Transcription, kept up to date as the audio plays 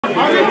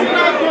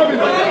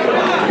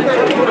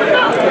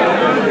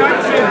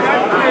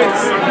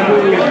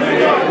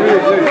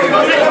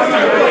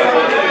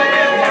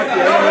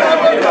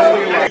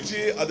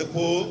Victory at the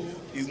poll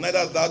is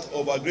neither that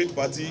of our great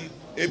party,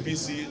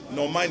 APC,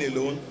 nor mine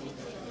alone.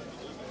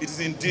 It is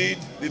indeed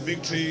the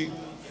victory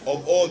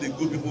of all the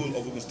good people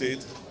of Ogun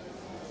State,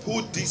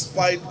 who,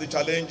 despite the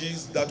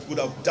challenges that could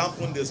have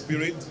dampened their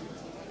spirit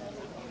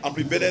and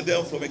prevented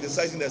them from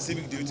exercising their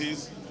civic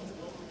duties,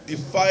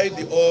 defied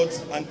the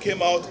odds and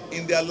came out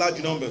in their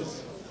large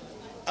numbers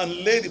and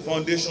laid the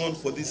foundation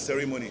for this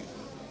ceremony.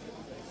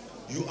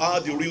 You are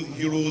the real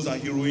heroes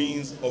and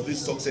heroines of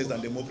this success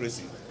and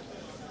democracy.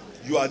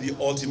 You are the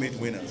ultimate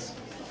winners.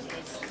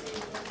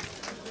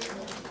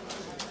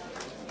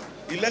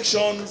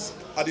 Elections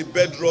are the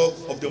bedrock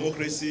of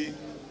democracy,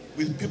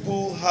 with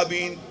people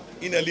having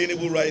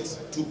inalienable rights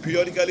to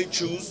periodically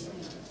choose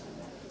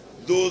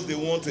those they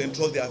want to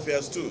entrust their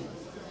affairs to.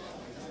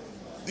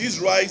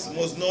 These rights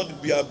must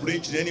not be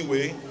abridged in any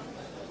way,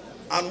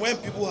 and when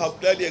people have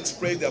clearly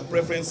expressed their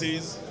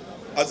preferences,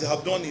 as they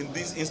have done in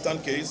this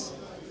instant case,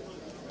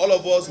 all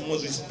of us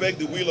must respect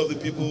the will of the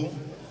people,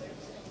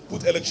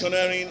 put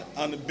electioneering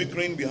and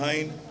bickering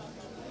behind,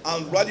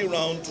 and rally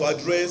around to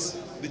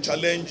address the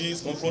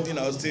challenges confronting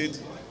our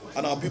state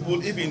and our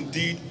people, if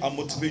indeed our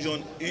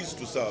motivation is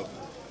to serve.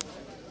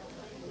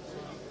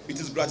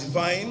 It is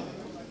gratifying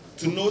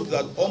to note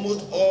that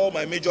almost all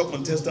my major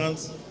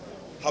contestants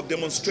have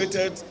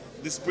demonstrated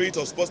the spirit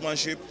of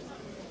sportsmanship,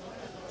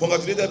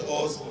 congratulated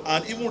us,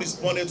 and even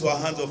responded to our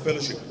hands of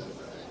fellowship.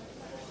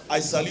 I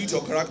salute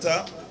your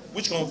character,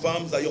 which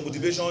confirms that your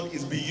motivation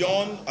is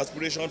beyond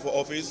aspiration for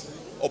office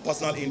or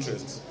personal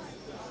interests.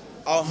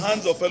 Our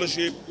hands of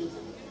fellowship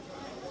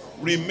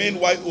remain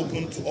wide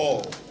open to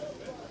all.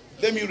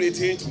 Let me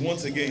reiterate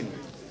once again.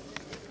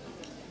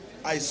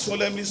 I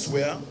solemnly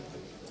swear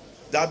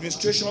the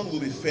administration will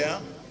be fair,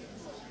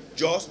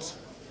 just,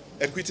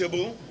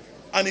 equitable,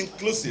 and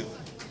inclusive.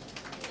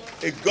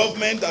 A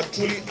government that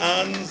truly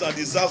earns and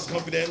deserves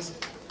confidence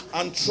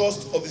and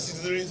trust of the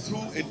citizenry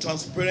through a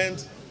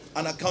transparent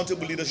and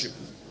accountable leadership.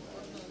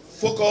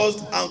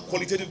 Focused and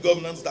qualitative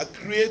governance that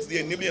creates the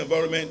enabling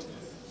environment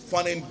for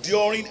an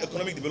enduring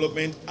economic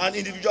development and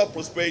individual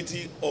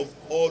prosperity of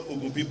all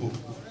Ogun people.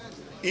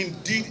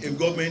 Indeed, a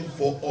government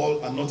for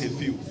all and not a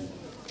few.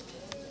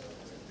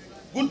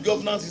 Good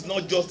governance is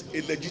not just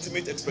a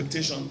legitimate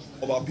expectation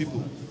of our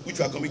people, which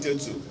we are committed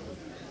to.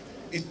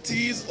 It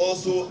is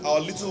also our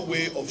little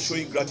way of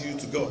showing gratitude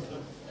to God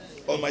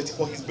Almighty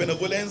for His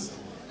benevolence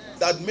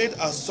that made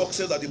our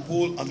success at the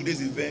poll and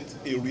today's event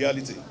a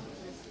reality.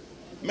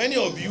 Many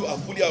of you are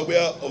fully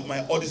aware of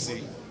my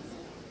odyssey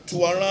to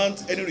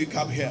warrant any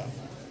recap here.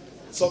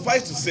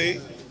 Suffice to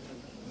say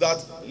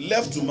that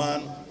left to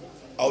man,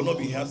 I will not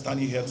be here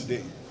standing here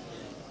today.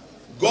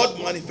 God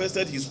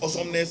manifested His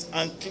awesomeness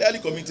and clearly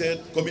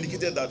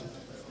communicated that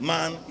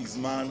man is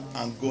man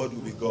and God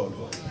will be God.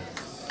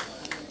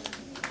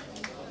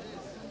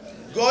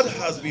 God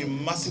has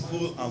been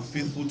merciful and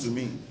faithful to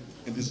me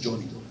in this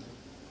journey,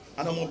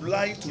 and I'm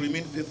obliged to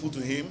remain faithful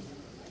to Him,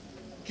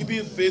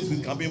 keeping faith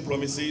with campaign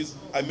promises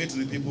I made to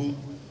the people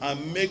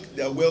and make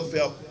their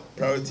welfare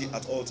priority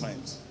at all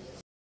times.